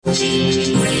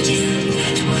Radio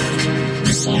Network,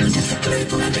 the sound of the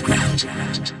global underground.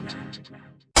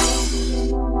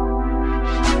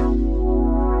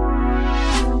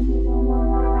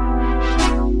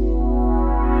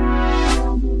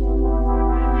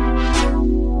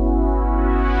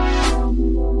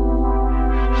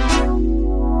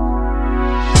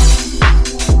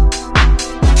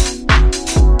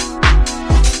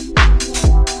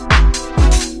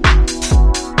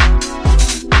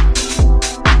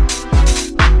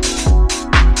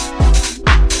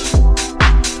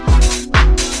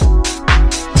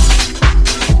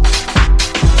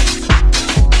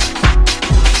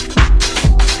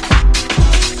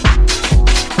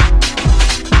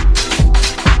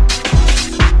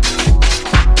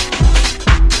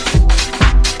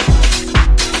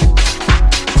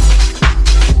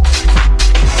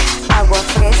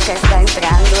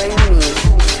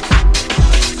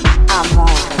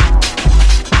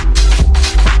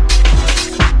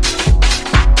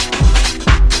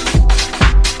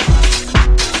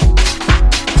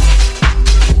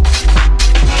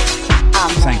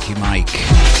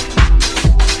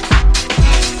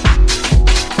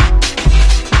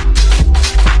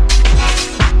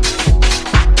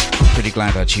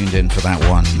 Tuned in for that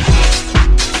one.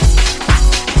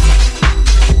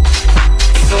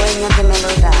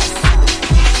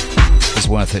 It's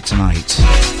worth it tonight.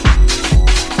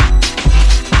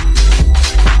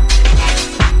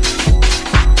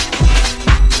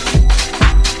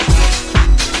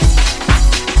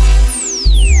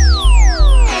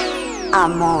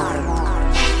 Amor.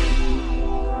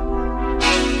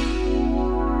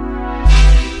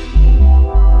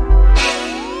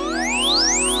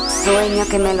 Sueño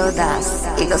que me lo das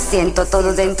y lo siento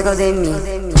todo dentro de mí.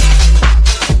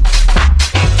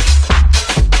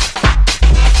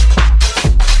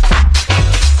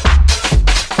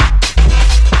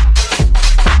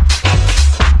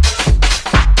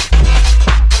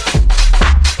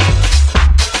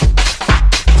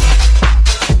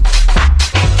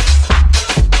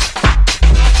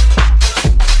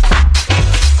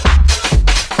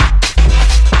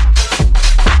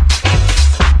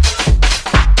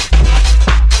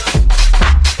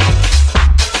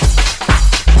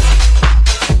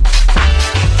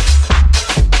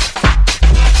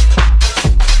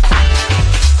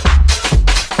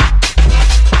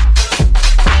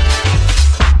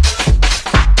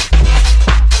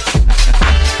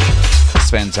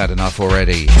 Sven's had enough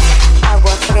already.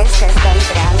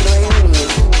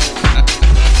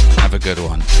 Have a good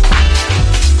one.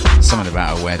 Something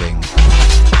about a wedding.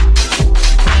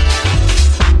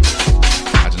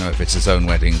 I don't know if it's his own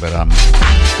wedding, but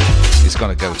he's got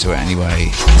to go to it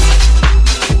anyway.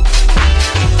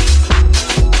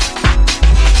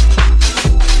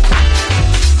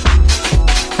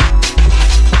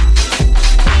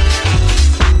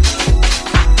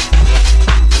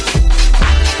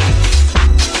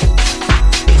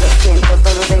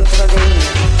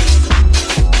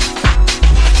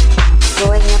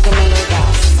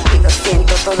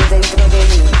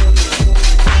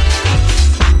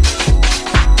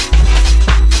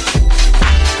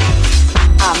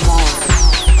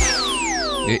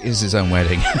 It is his own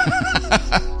wedding.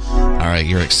 Alright,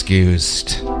 you're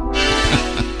excused.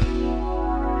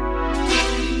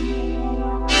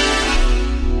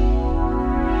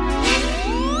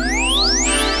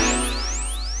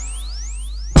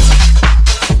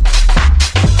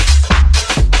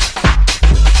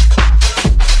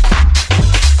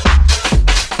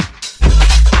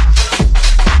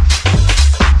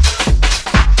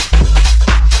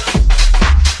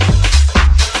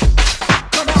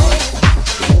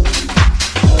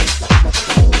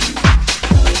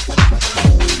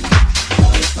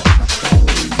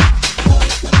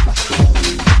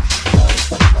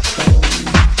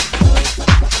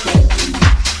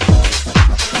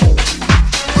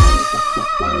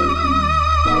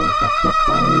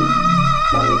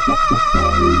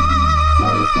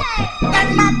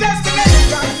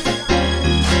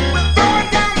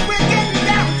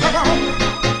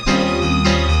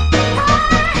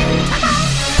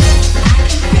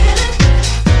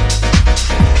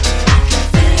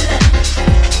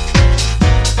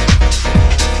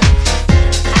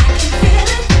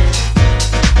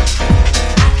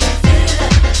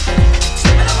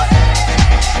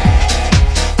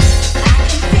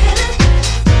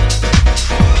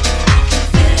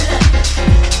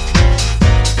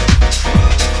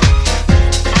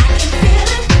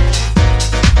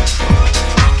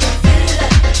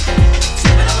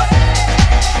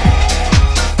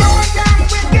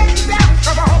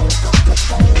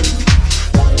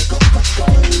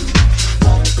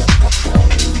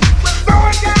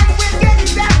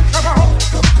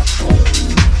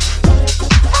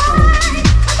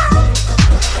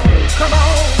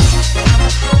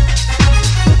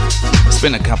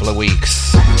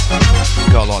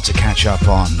 catch up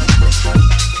on.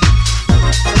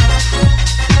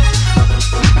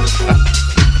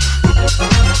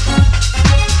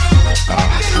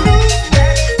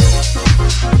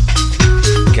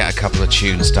 Get a couple of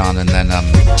tunes done and then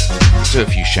do a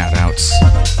few shout outs.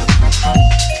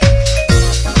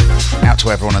 Out to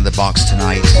everyone in the box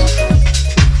tonight.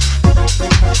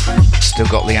 Still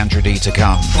got Leandra D to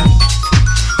come.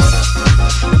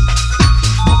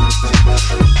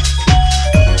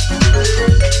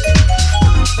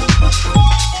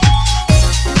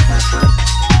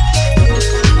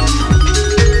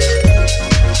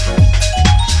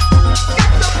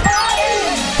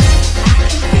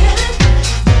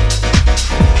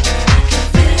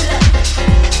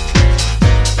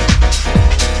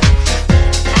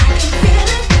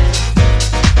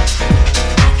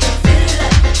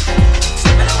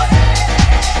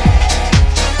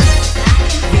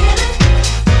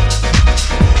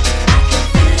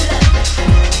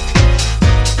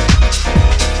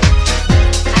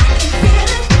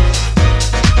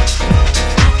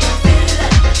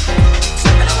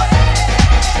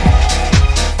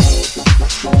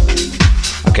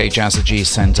 Jazza G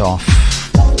sent off.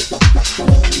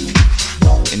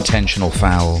 Intentional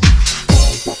foul.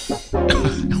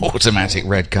 Automatic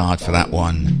red card for that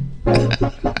one.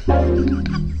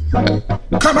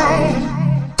 Come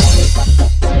on.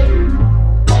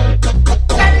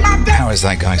 How is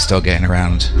that guy still getting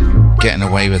around? Getting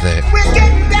away with it? We're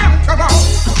getting down, come on.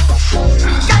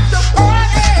 Got the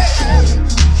party.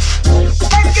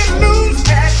 Make it loose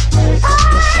that.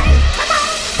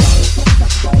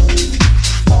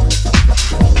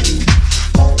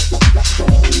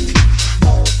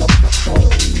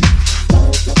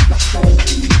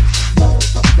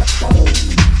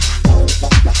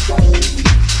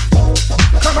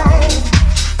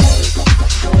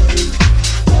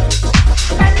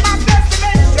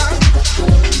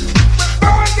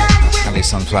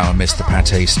 Sunflower missed the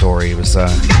pate story. It was a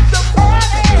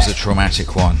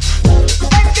traumatic one.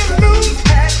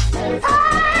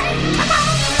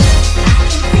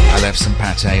 I left some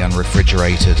pate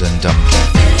unrefrigerated and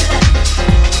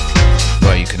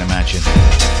well, you can imagine.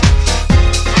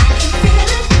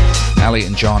 Ali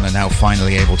and John are now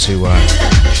finally able to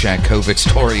share COVID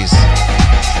stories.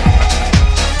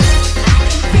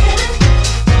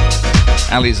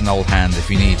 Ali's an old hand if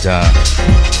you need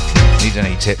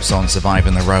any tips on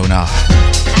surviving the Rona.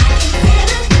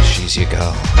 She's your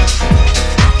girl.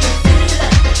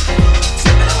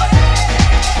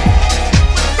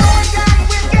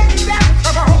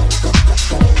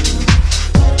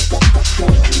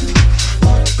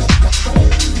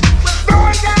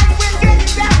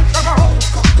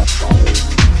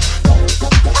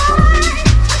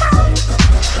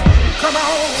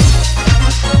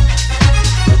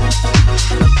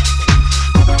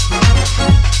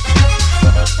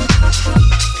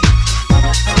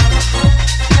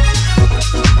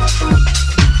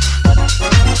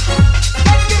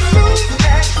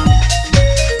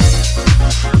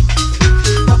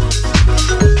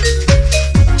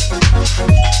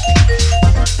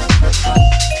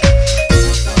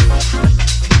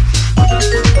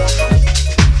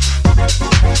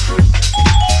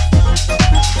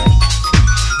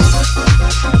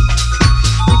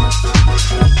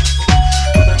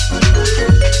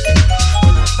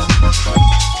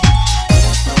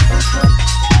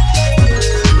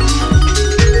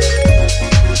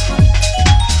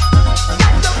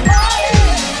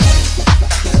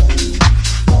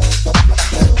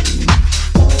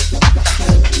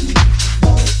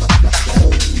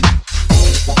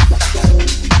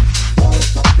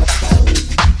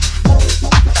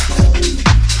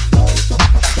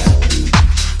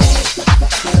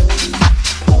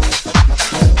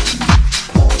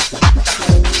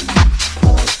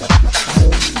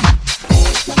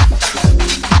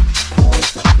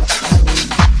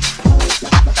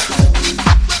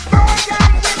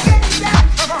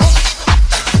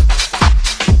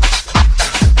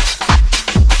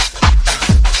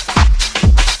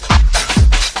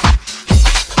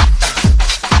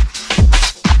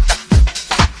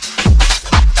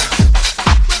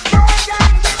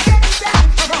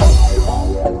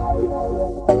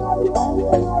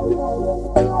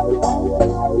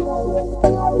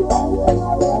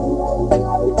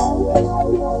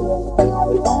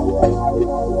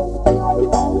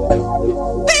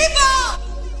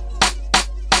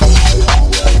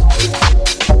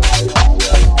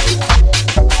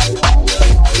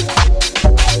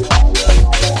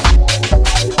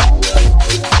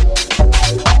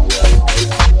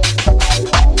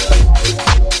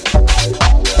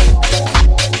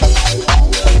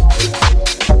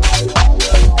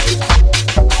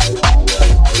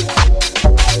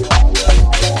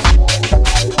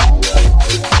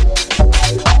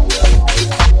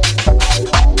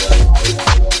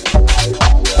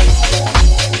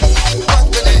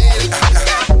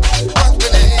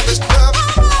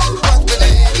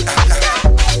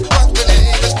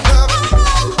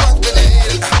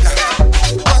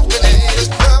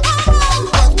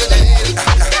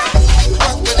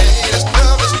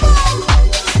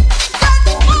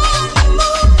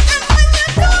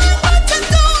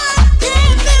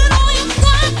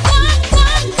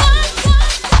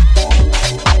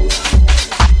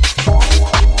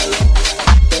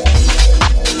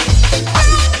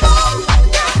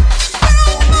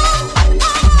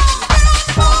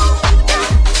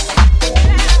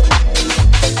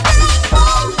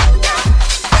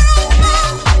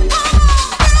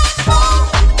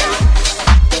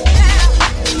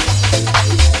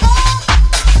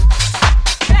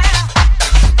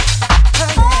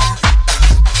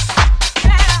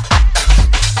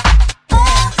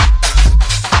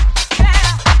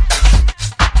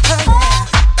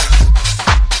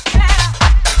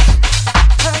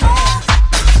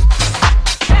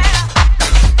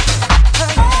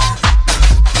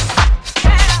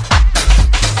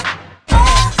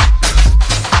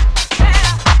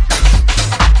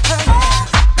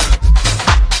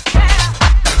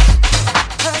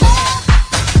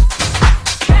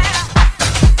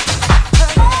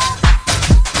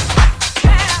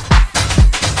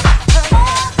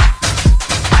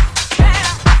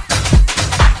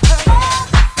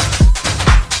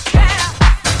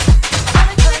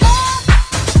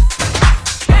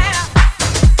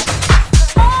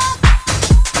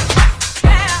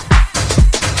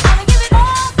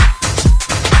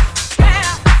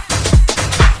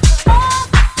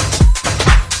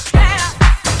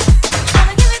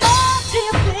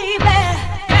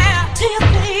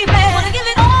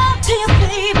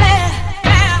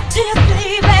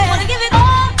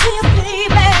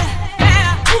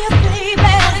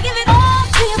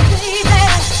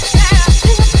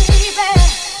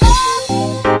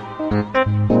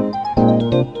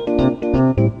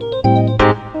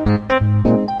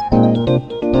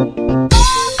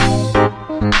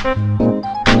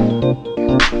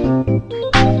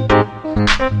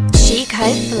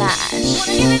 Chico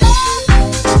Flash.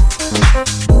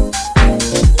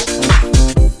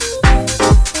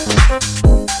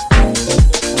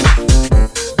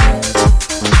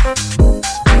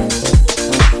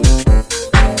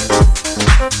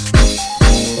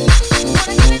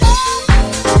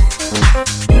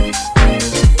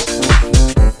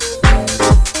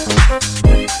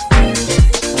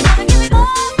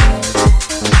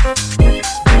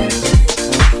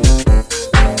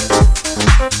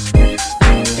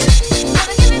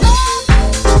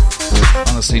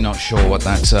 Sure what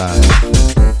that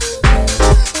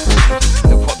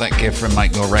gift from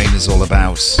Mike Moraine is all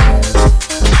about. I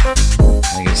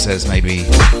think it says maybe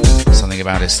something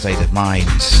about his state of mind.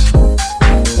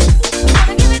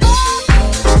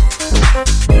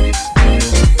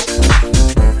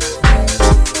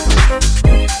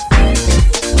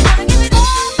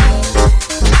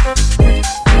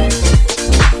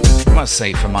 I must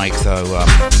say for Mike though,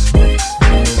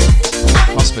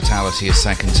 hospitality is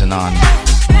second to none.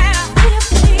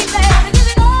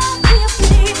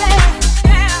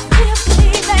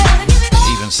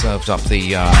 Served up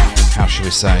the, how should we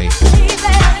say,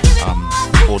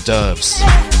 hors d'oeuvres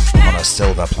on a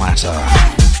silver platter.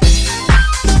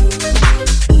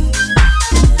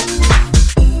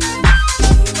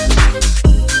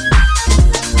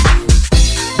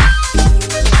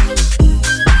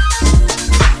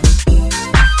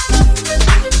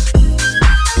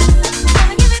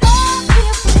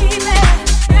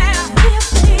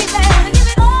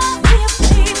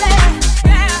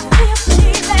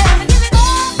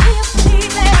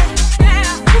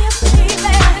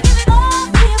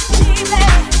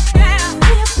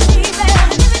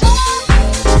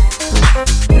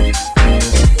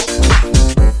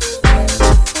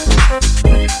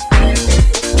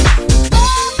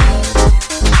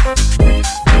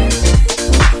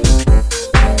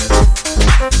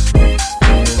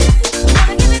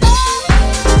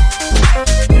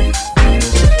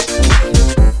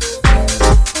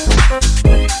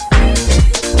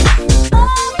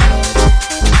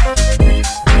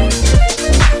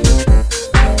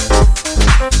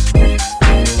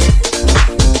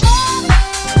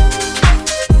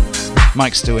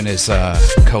 Mike's doing his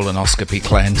colonoscopy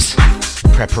cleanse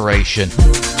preparation.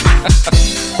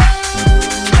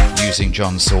 Using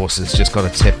John's sauces. Just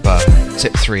got to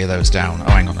tip 3 of those down. Oh,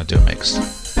 hang on, I do a mix.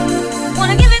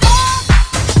 Wanna give it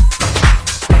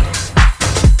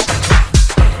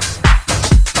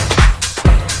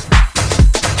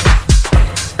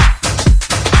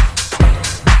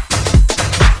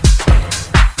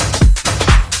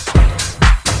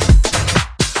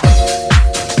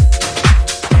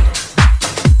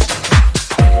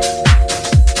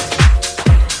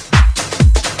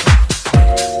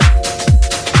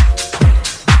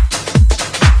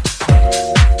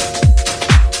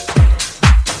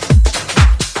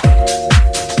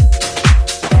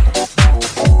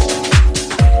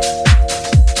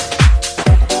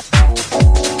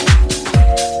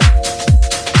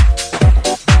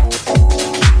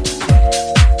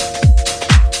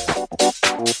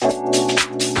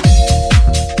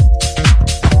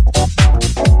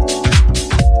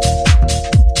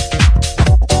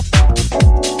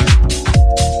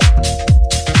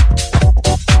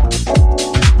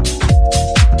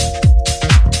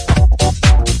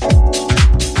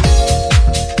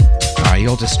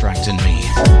distracting me.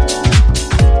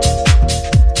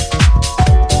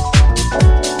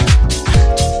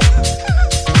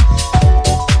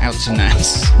 Out to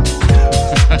Nance.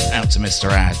 Out to Mr.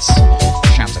 Ads.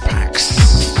 Shout to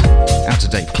Pax. Out to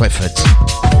Dave Clifford.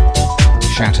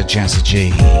 Shout to Jazza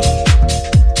G.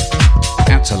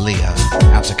 Out to Leah.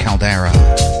 Out to Caldera.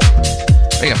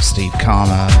 Big up Steve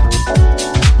Karma.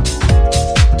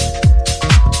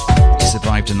 He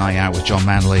survived a night out with John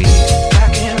Manley.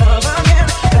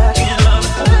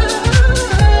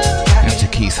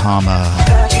 Keith Harmer,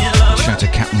 shout to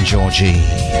Captain Georgie,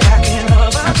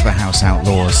 out to the House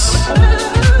Outlaws,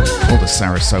 all the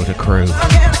Sarasota crew,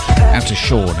 out to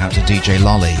Sean, out to DJ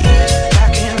Lolly,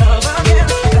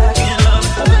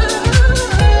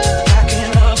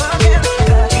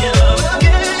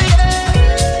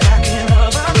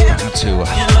 out to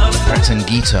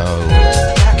Patangito,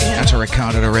 out to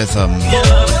Ricardo the Rhythm.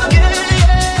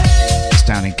 He's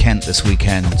down in Kent this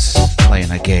weekend,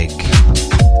 playing a gig.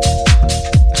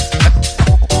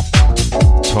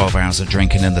 12 hours of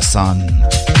drinking in the sun.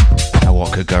 Now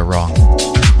what could go wrong?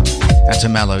 Out to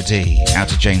Melody, out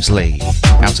to James Lee,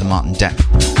 out to Martin Depp,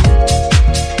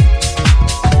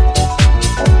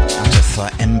 out to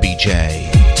MBJ.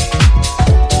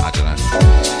 I don't know.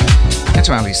 Out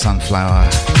to Ali Sunflower.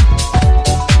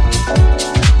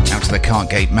 Out to the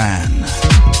Cartgate Man.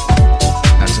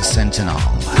 Out to Sentinel.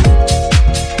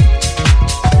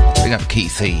 Big up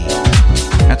Keithy.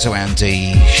 Out to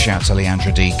Andy. Shout to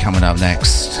Leandra D coming up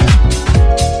next.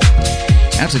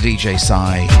 Out to DJ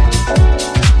Sai.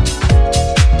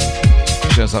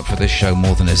 Shows up for this show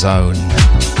more than his own.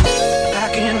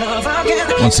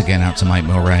 Once again, out to Mike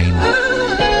Mulrain.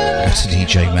 Out to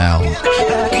DJ Mel.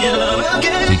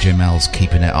 DJ Mel's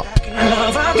keeping it up.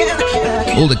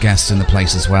 All the guests in the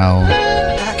place as well.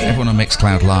 Everyone on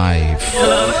Mixcloud Live.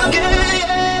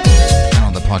 And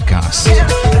on the podcast.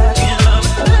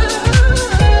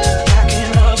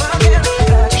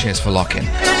 Cheers for locking.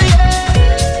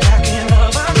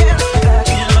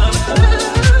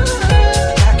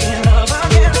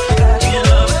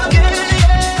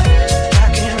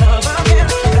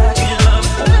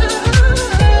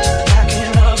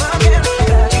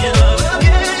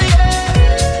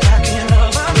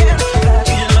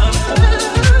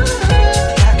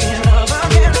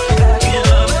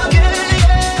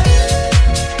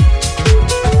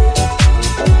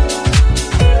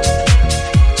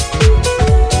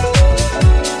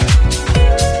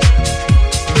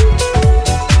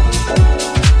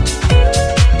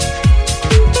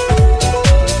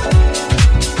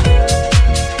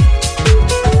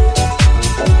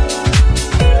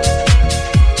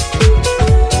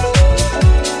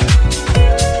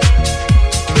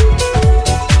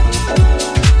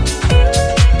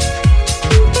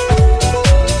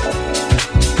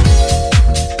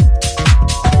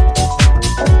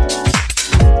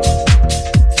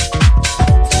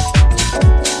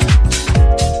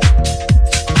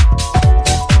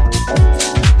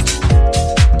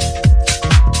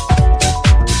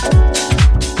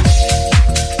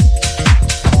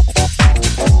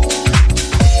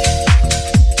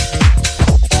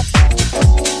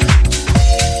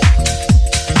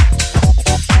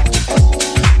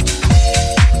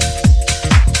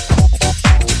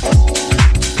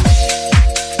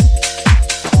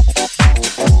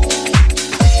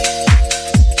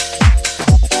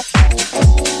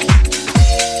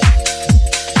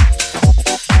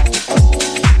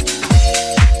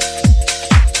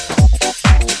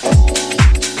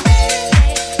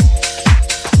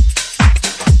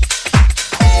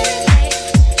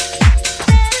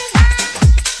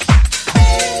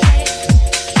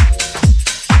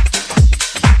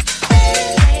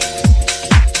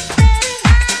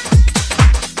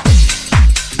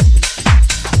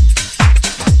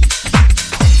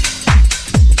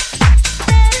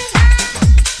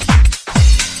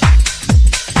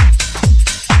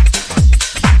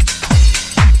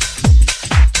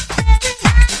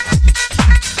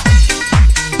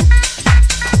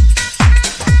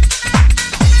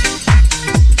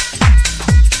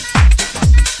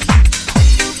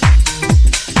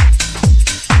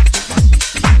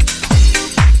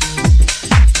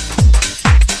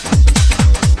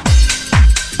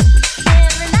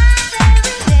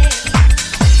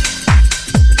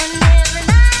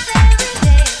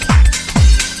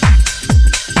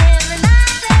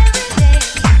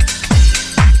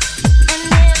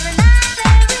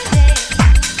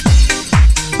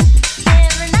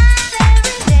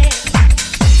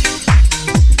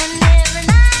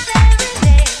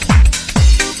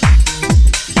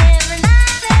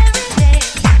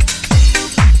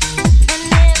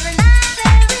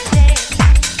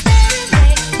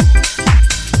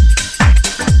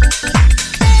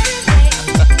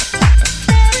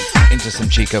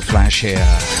 Flash here.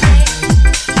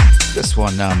 This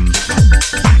one,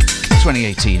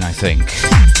 2018, I think.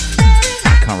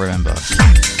 Can't remember.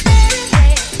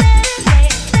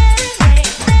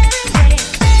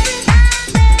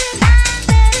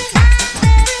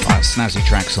 Snazzy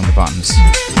tracks on the buttons.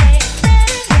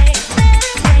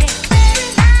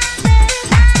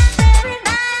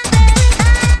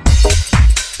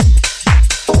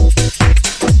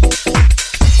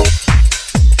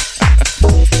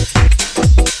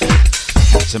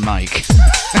 To Mike.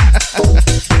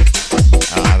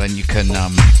 Then you can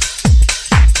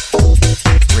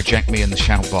reject me in the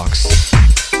shout box.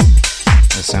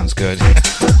 That sounds good.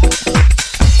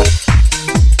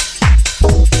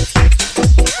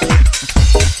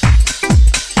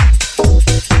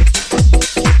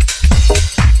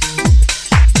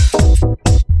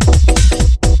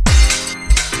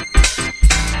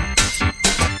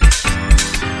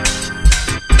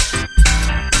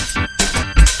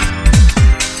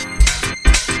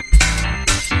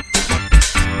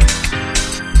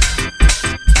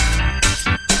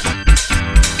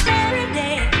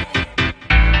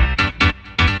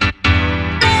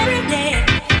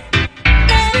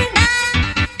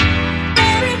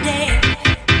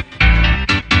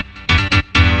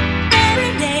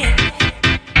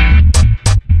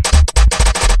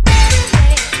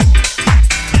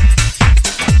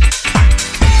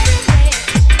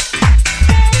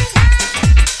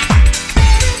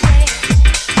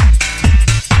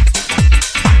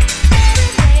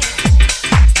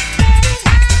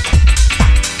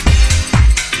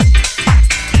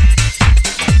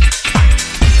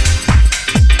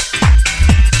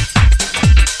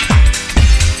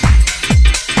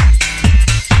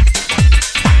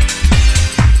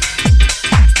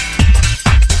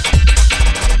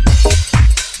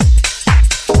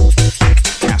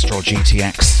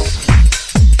 RTX.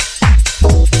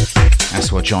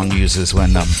 That's what John uses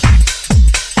when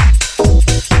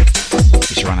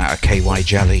he's run out of KY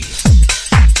jelly.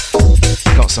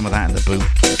 Got some of that in the boot.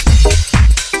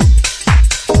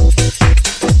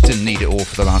 Didn't need it all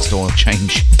for the last oil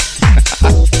change.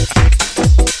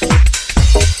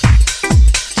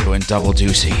 Doing double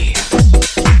duty.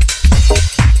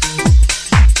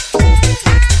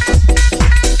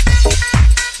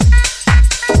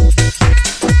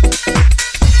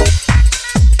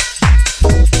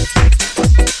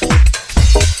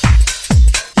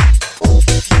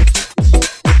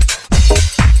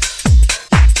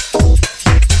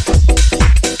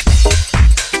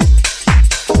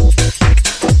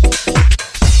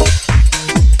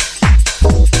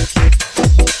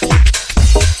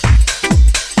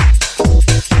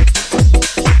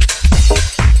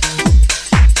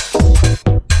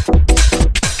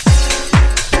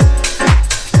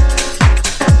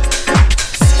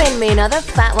 Another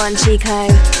fat one, Chico.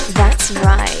 That's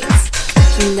right.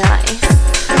 Nice.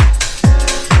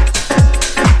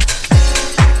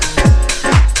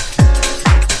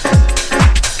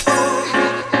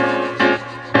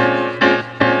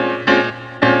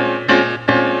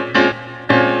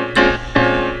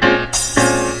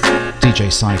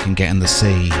 DJ Sai can get in the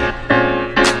sea.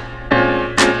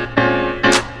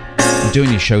 I'm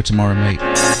doing your show tomorrow, mate.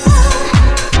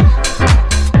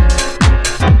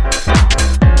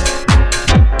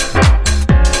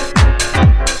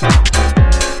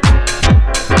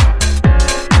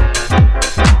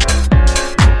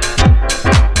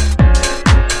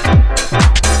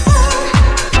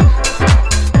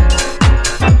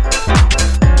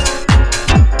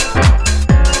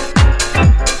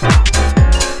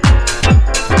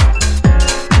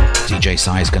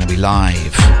 Sai is going to be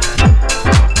live.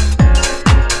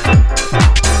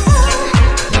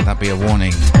 Let that be a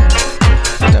warning.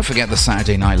 Don't forget the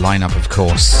Saturday night lineup, of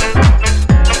course.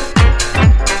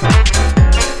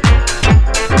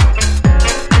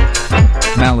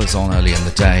 Mel is on early in the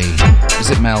day.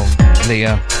 Is it Mel?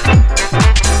 Leah?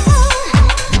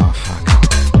 Oh, fuck.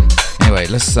 Anyway,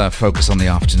 let's focus on the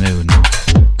afternoon.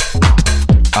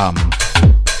 What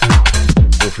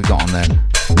have we got on then?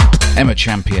 Emma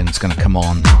Champion's going to come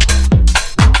on,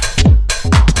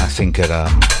 I think at,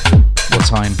 what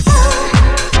time?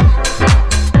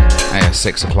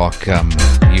 6 o'clock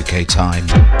UK time.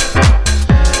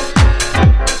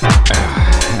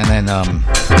 And then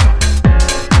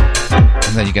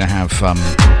you're going to have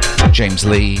James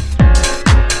Lee,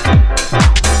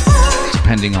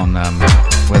 depending on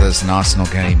whether it's an Arsenal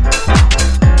game,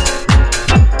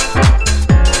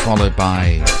 followed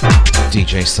by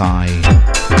DJ Sai.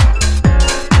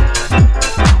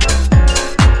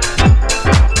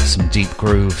 Some deep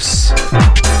grooves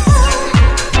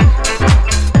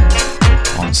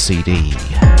on CD.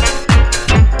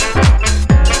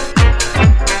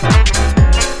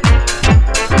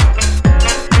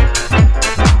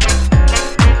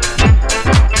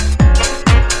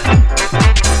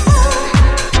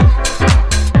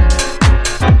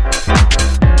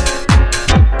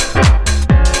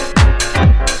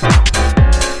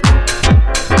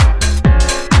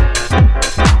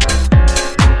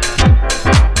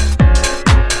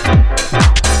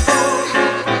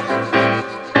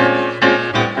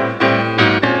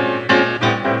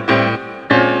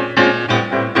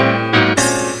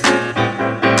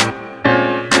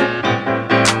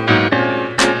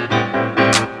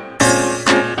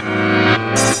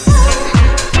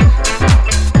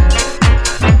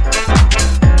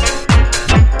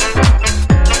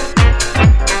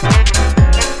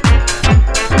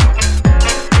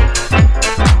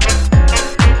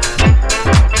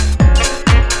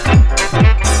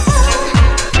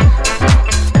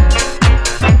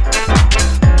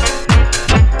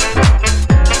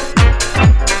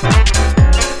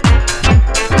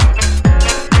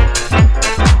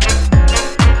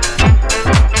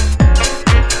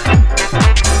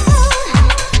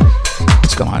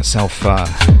 A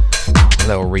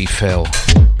little refill.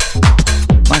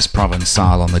 Nice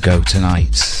Provençal on the go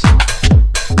tonight.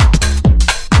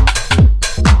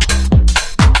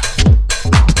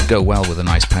 Go well with a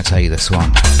nice pâté, this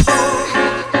one.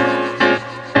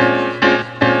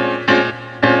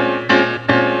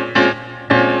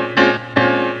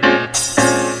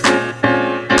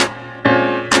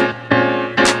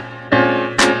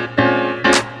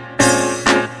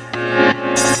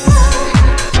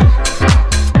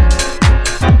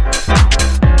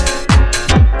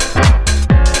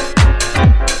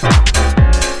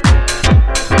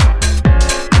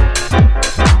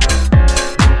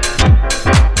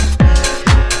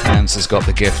 Got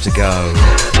the gift to go.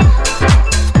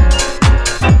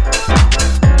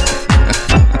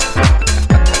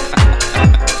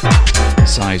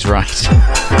 always right.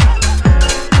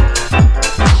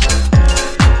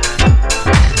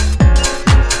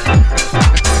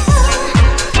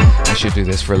 I should do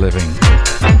this for a living.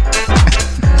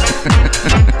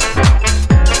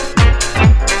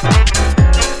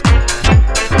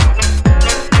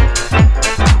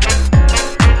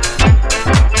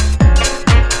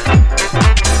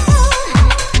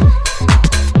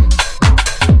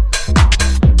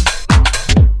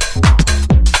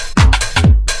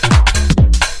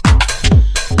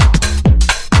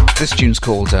 This tune's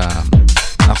called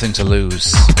Nothing to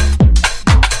Lose.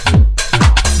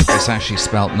 It's actually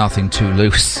spelt nothing too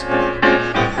loose.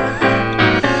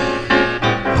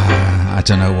 I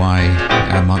don't know why.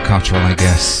 Mark Cottrell, I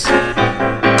guess.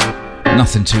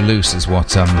 Nothing too loose is what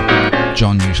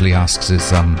John usually asks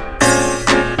is... Oh,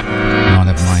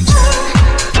 never mind.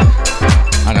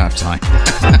 I don't have time.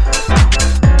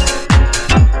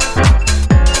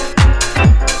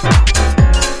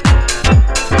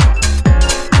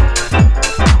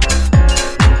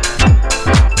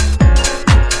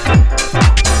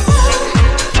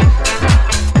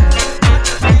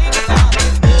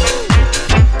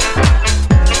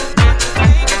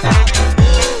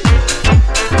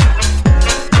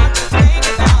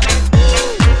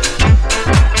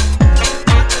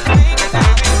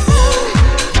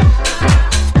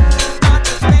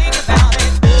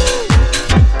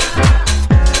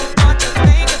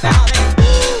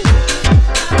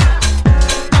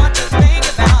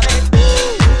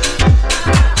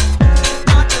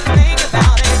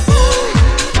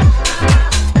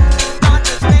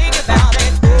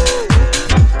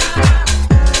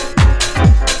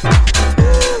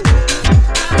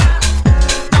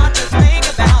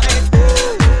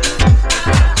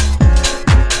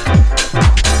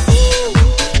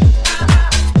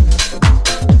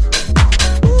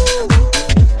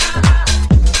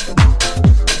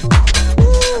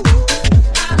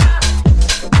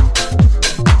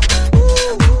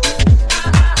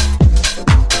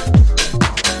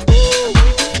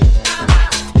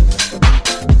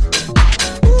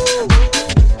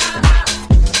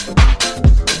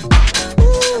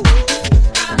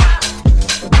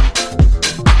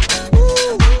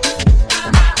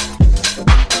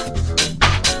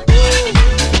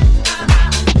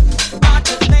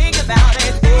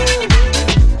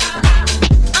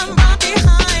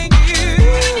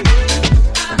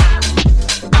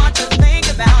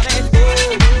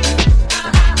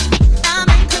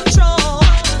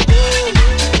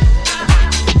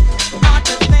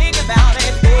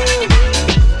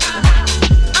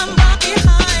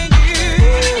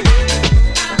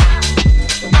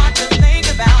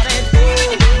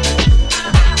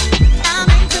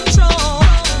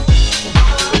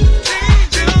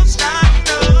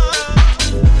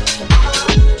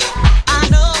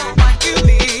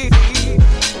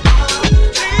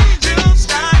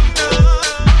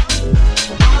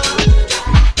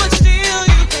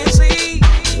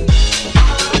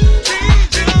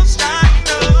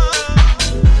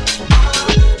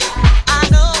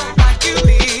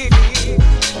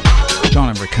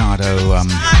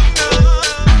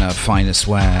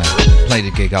 Where played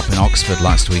a gig up in Oxford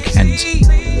last weekend.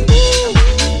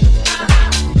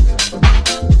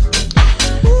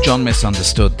 John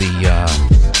misunderstood the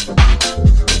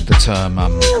term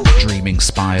dreaming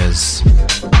spires.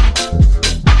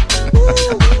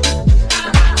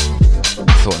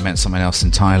 Thought it meant something else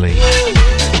entirely.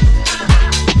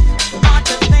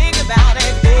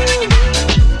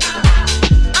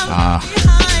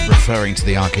 Referring to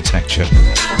the architecture.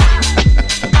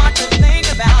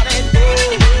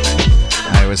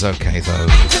 It was okay though.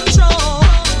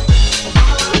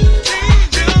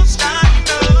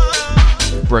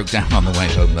 Broke down on the way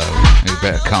home though. It was a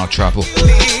bit of car trouble.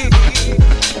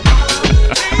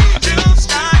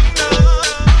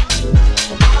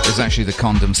 It was actually the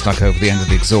condom stuck over the end of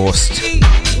the exhaust.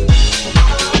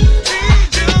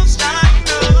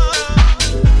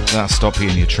 That'll stop you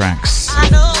in your tracks.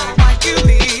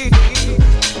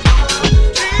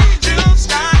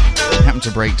 Happened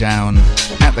to break down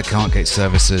at the Cartgate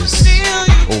services.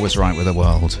 Always right with the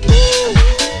world.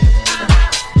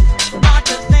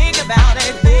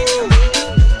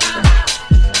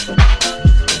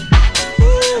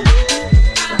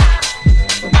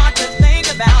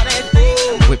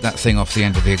 Whip that thing off the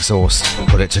end of the exhaust,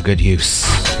 put it to good use.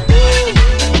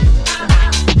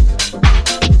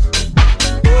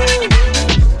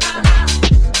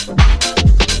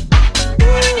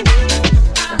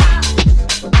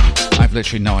 I've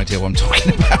literally no idea what I'm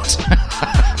talking about.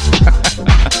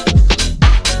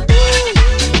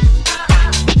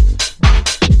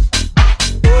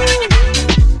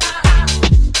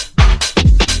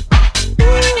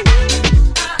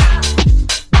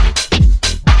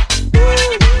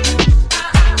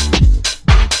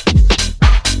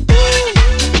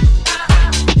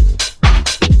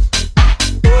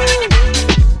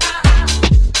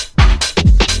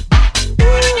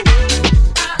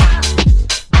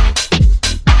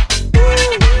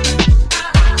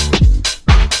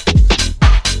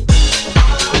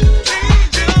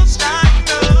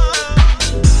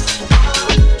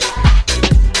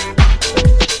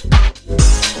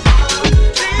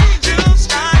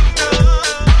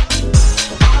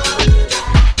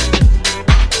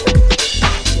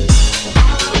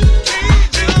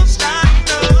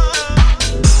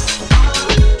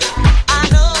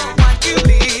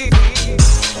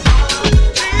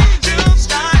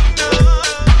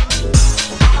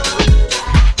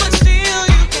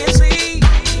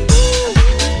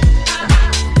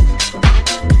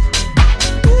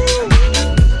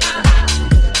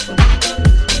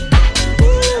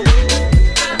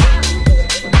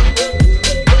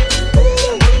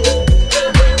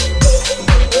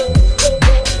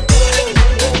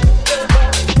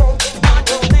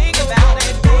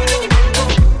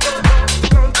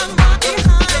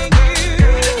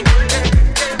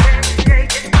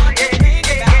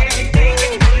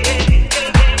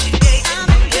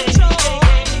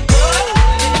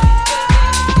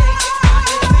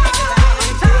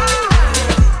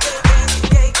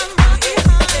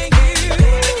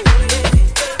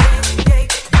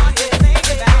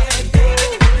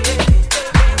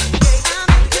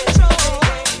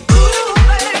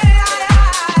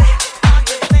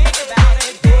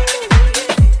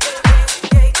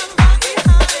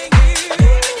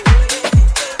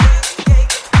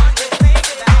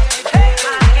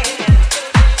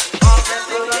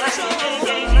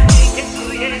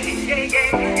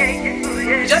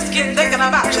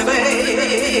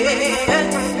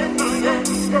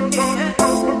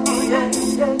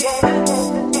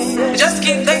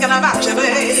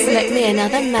 Slip me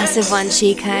another massive one,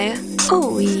 Chico.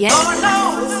 Oh, yeah. Oh,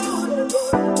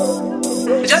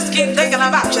 no. Just keep thinking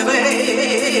about you,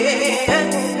 baby.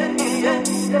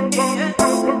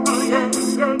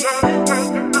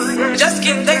 Just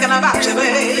keep thinking about you,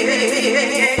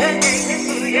 baby.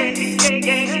 Tell me if you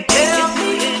can. Tell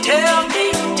me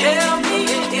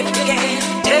if you can.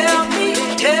 Tell me if you can. Tell me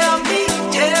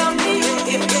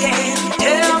if you can.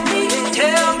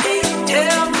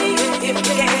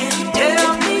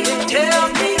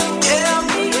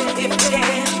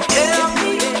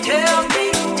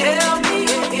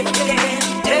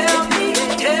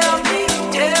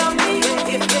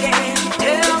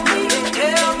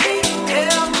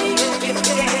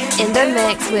 In the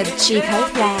mix with Chico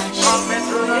Flash.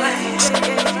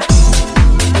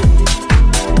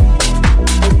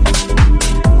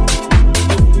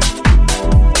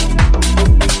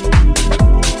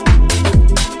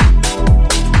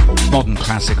 Modern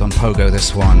classic on Pogo,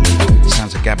 this one.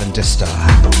 Sounds of Gavin Dista.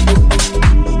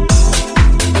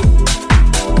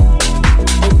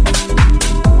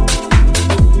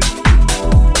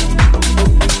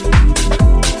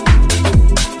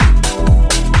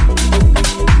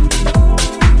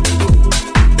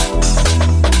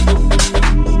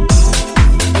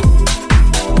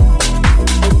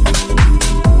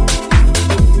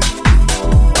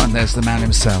 There's the man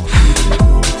himself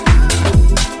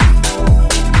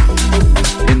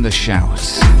in the shout.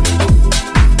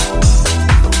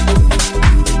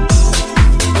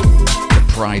 The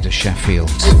pride of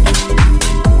Sheffield.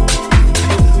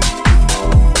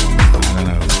 I don't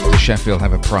know, does Sheffield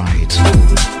have a pride?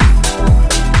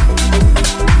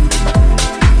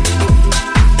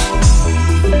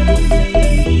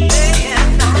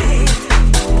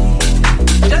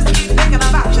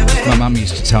 My mum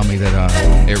used to tell me that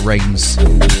it rains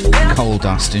coal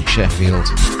dust in Sheffield.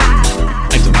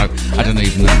 I don't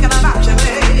even know.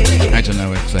 I don't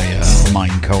know if they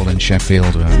mine coal in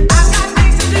Sheffield.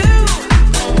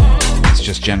 It's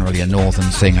just generally a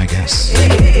northern thing, I guess.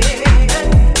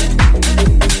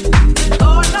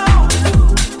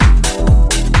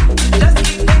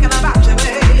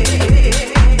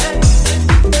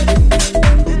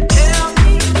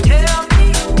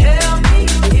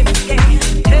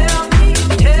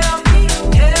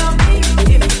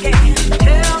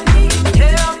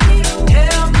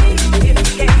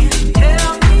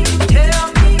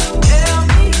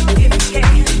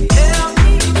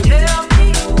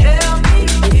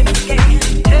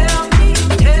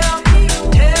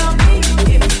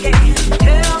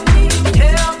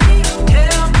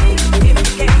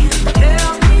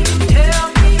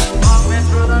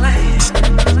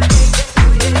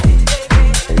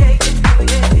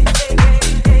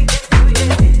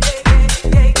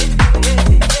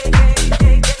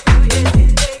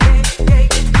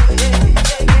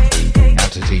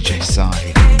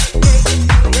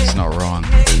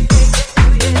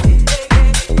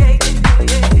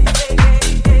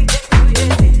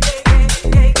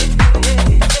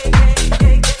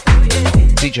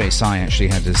 I actually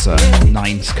had his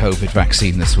 9th COVID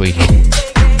vaccine this week,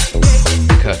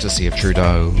 courtesy of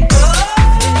Trudeau.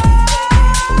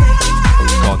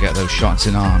 Gotta get those shots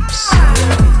in arms.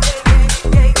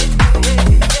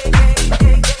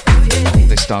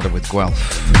 They started with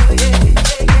Guelph.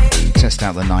 Test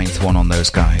out the 9th one on those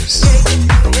guys.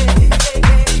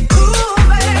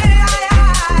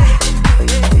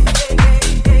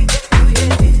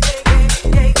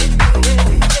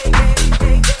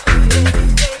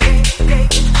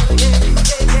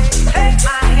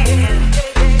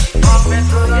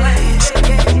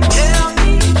 Tell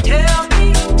me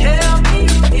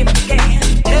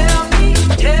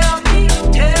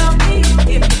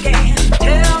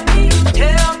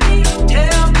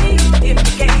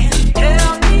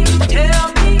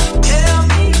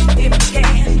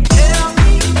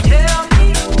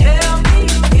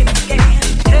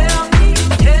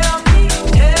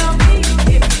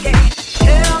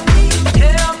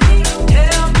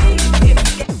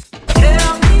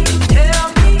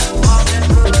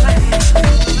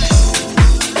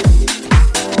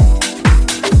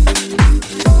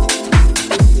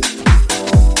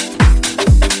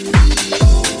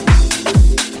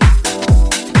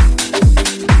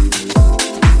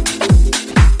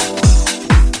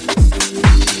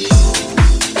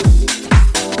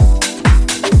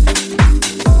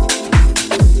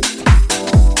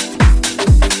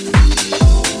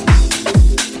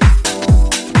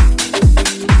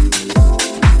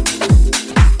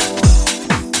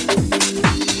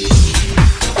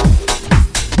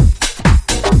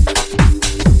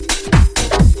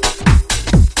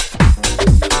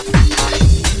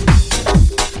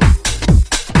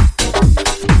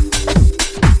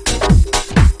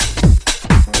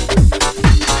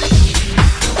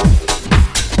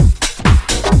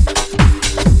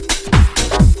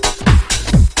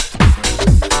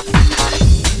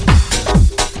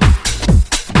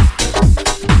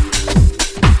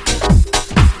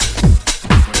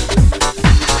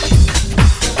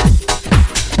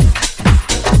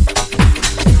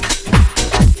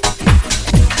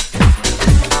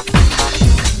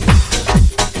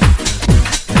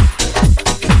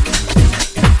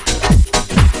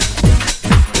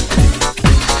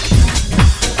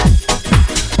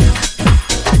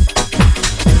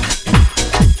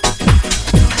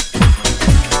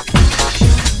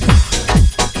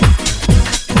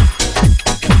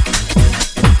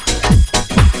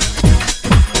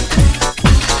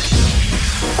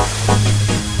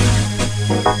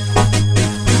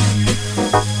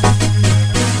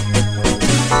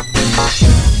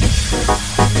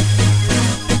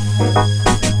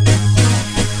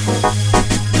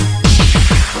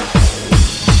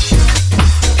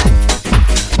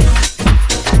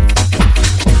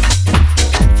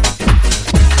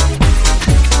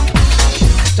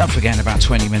about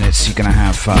 20 minutes, you're going to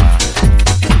have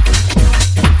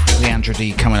Leandra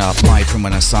D coming up live from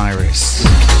Buenos Aires.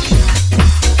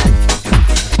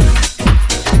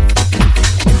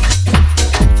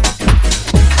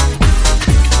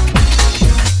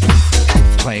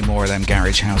 Play more of them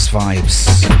garage house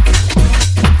vibes.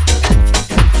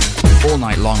 All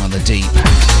night long on the deep.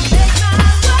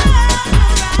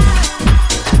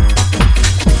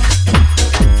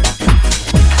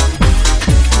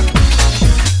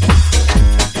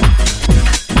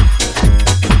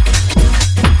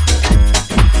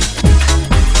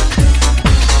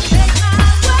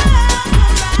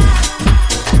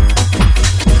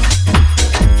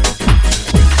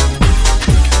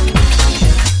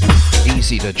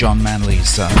 To John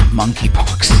Manley's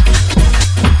Monkeypox.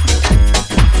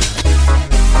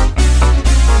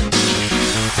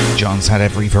 John's had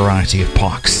every variety of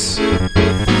pox.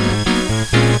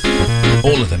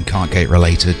 All of them can't get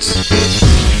related.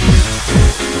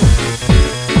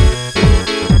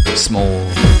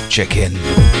 Small, chicken,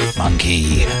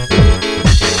 monkey.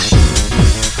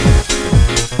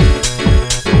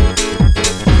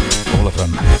 All of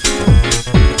them.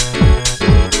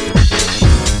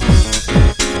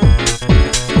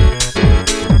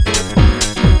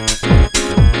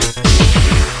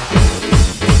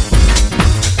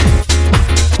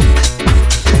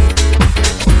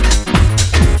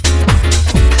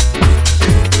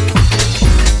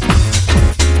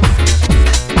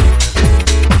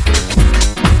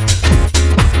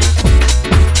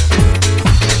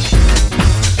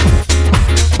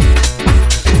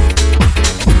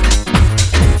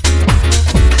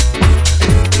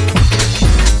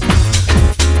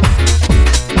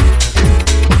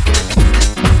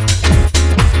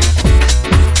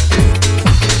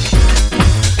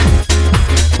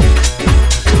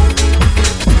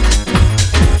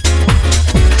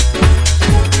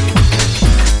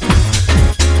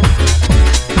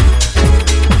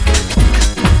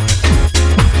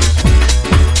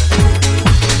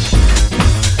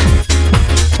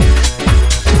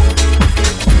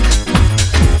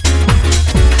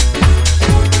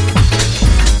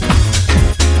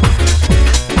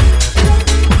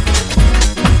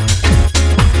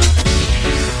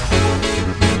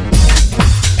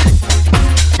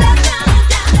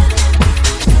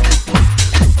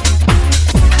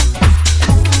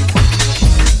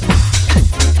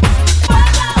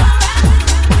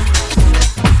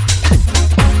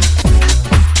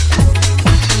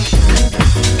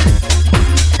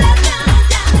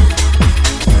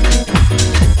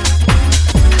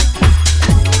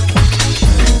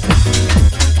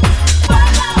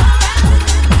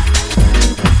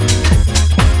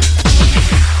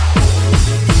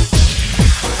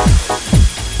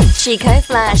 Chico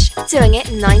Flash, doing it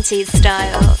 90s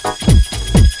style.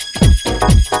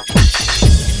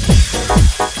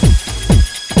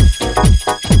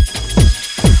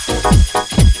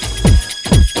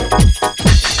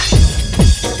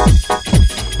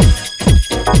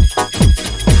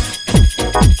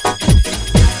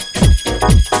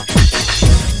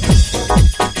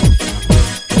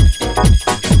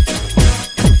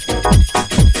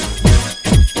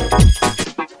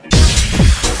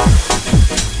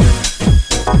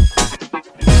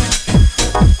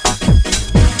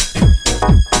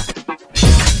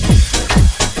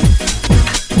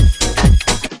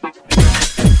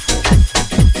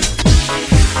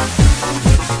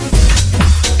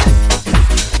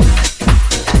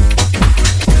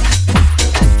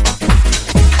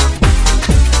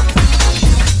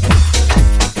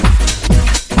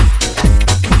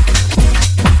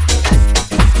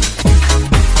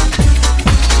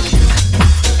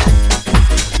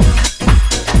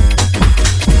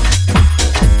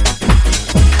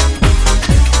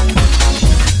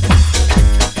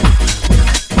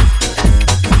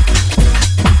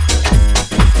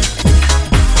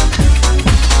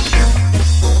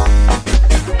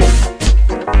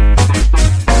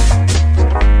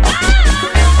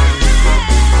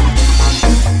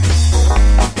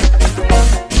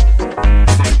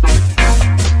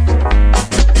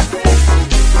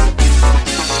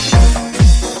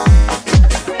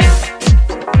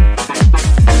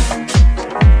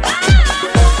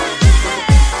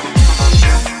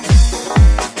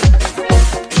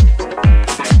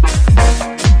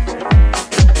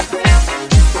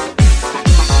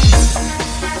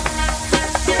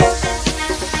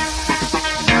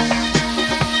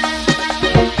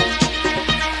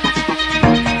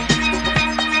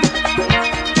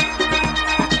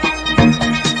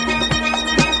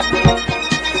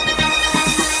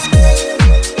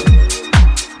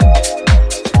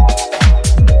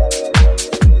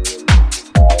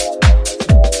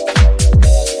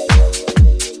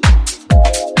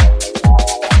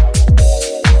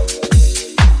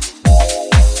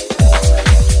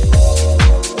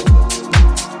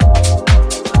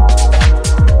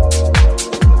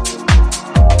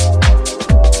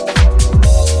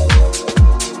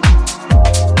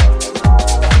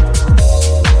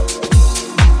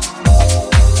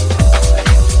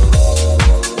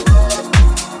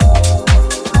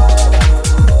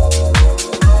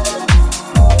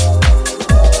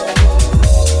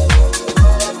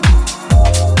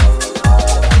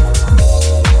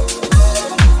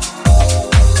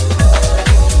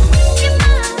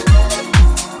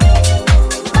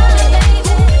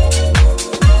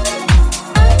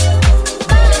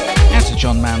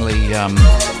 me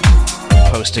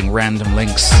posting random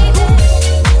links.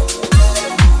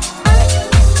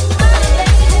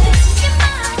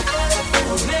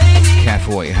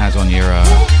 Careful what you had on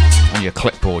your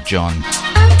clipboard, John.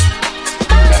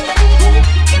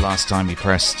 Last time you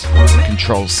pressed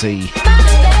Control C,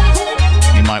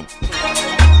 you might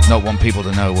not want people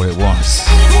to know what it was.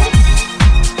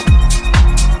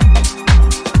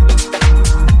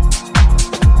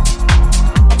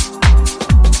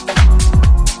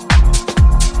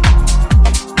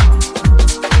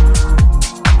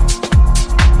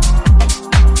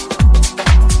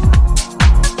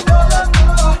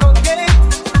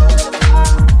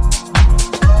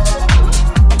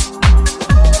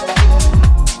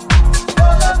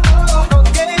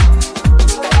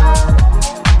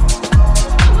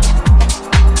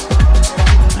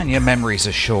 Memories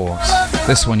are short.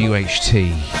 This one, UHT.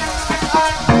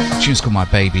 The tune's called My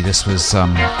Baby. This was a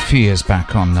few years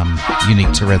back on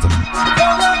Unique to Rhythm.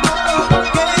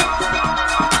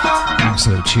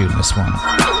 Absolute tune, this one.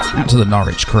 Out to the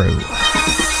Norwich crew.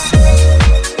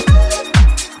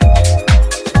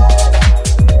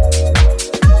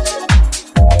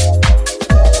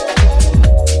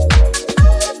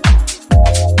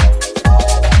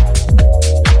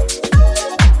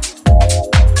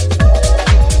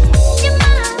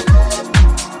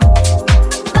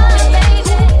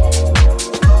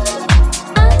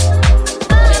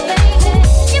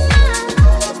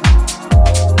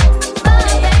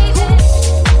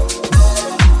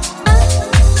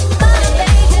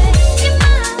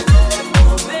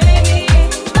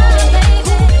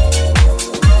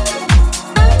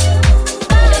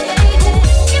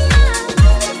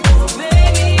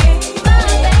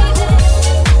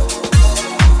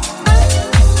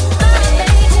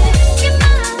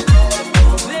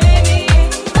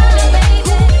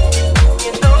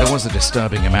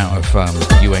 Disturbing amount of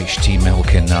UHT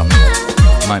milk in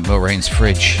Mike Mulrain's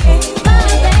fridge.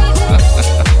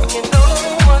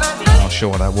 Not sure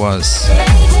what that was.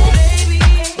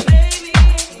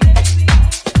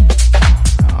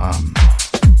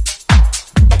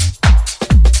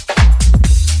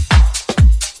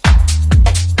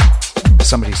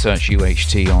 Somebody search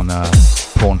UHT on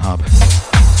Pornhub.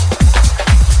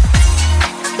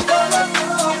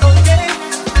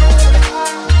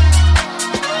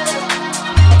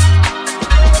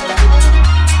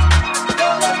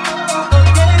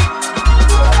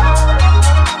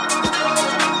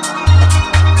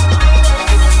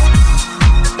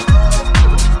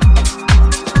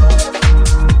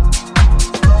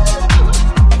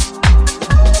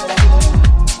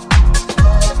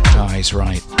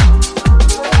 Right.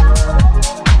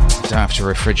 Don't have to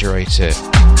refrigerate it.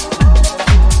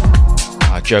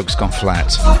 Our joke's gone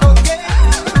flat.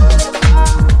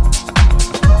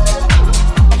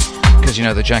 Because you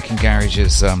know the Jackin garage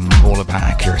is all about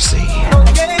accuracy.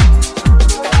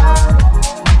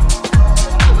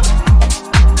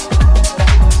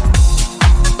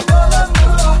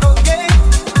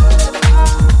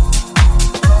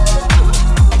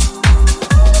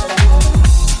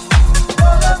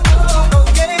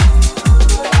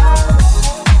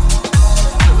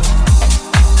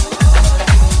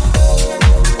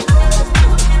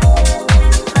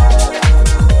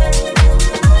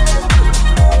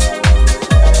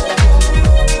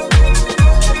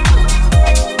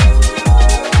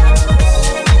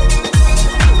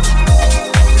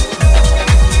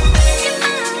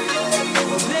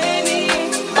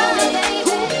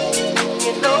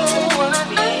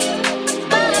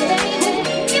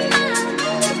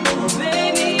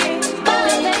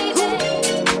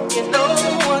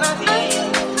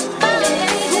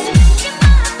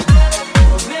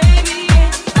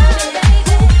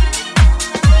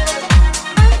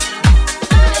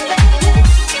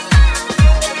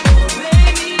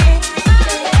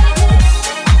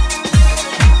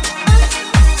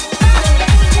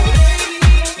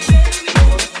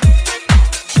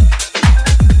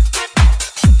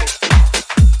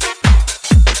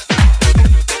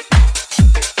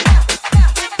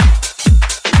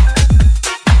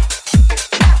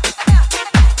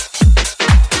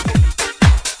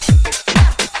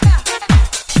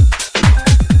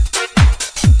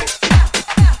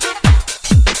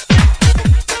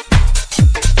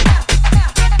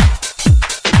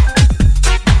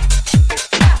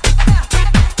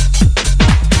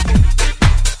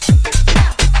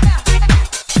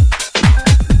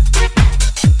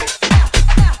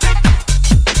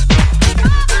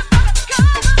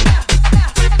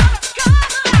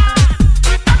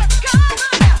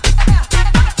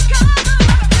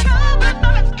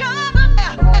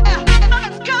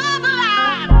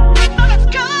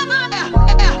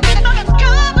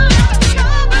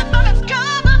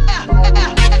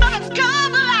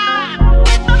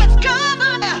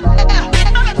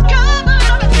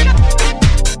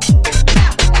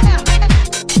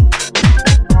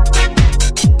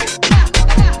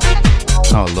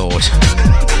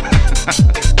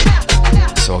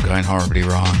 going horribly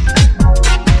wrong.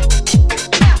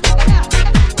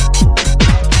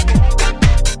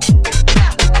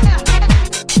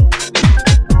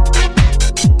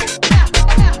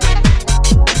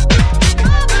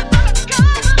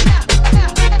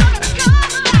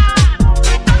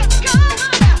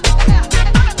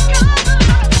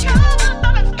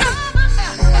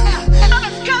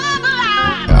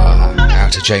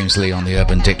 Out to James Lee on the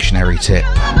Urban Dictionary tip.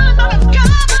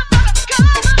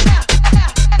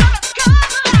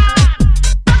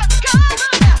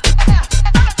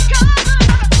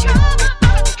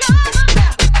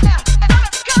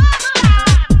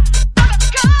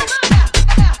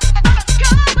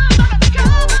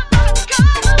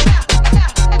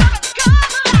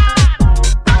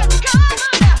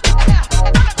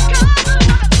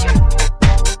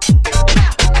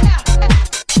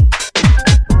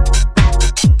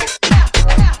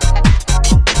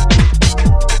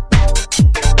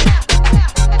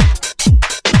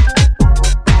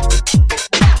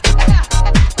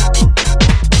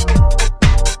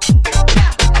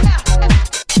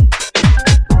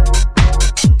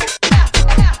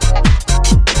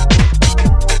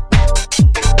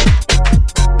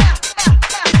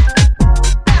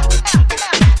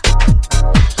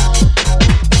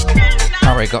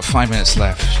 Got 5 minutes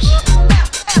left.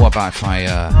 What about if I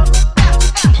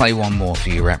play one more for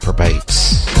you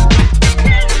reprobates?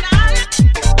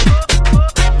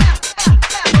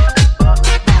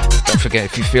 Don't forget,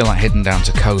 if you feel like heading down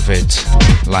to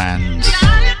COVID land,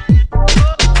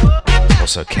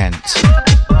 also Kent,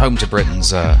 home to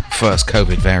Britain's first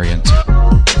COVID variant,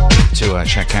 to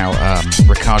check out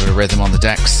Ricardo the Rhythm on the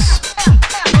decks.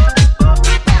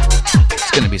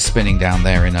 It's going to be spinning down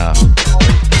there in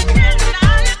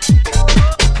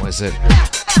is it?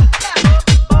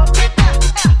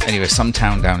 Anyway, some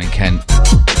town down in Kent.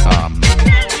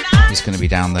 He's going to be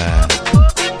down there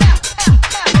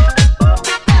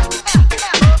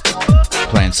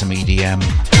playing some EDM.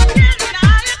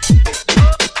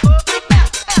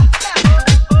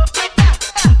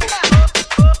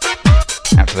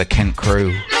 Out to the Kent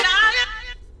crew.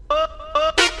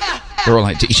 They're all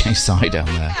like DJ Psy down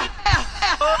there.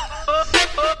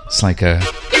 It's like a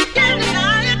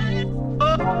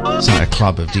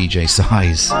club of DJ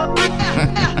Psys.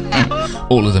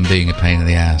 All of them being a pain in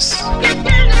the ass. Oh,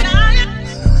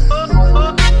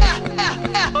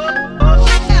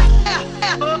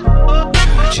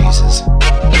 Jesus.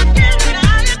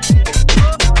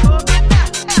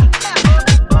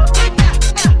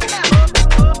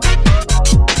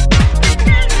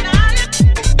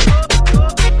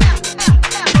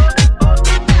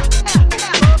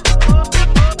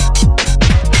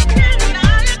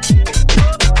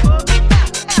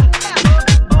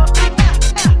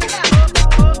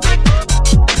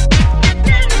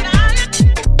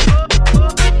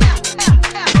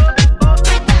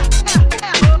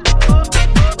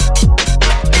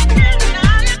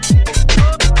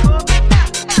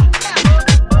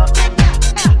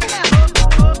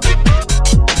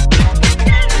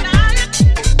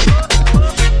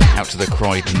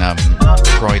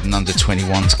 Croydon under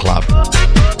 21s club.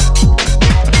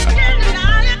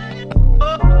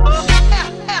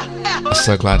 I'm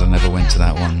so glad I never went to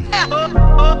that one.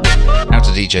 Out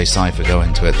to DJ Psy for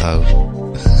going to it though.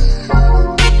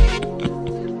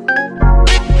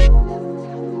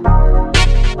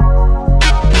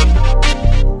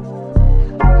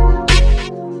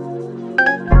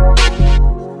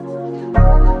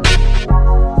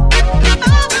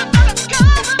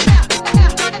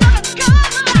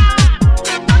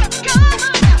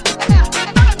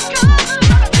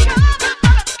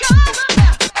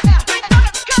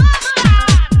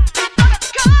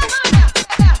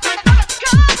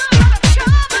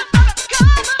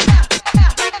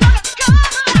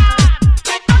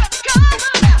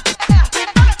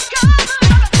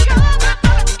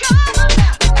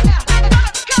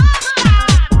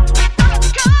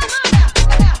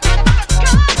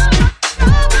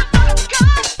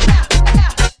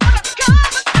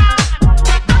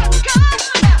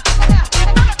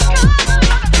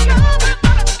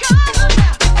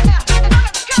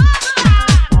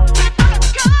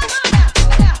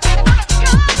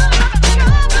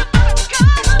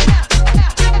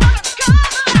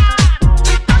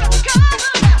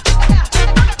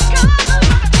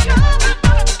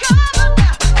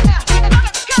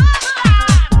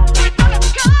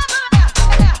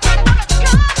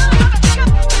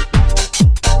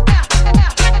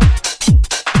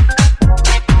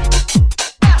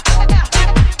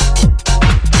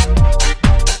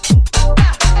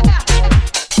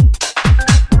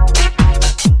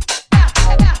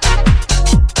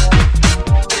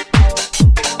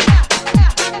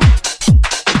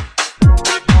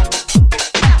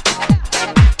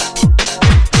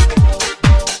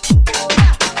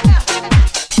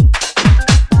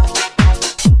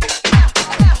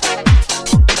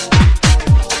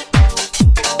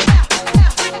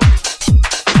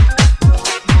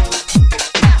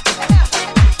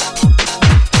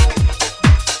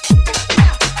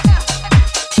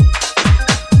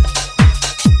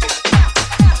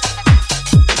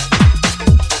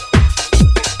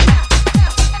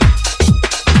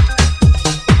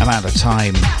 out of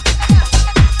time.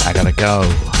 I gotta go.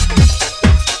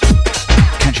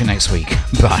 Catch you next week.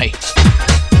 Bye.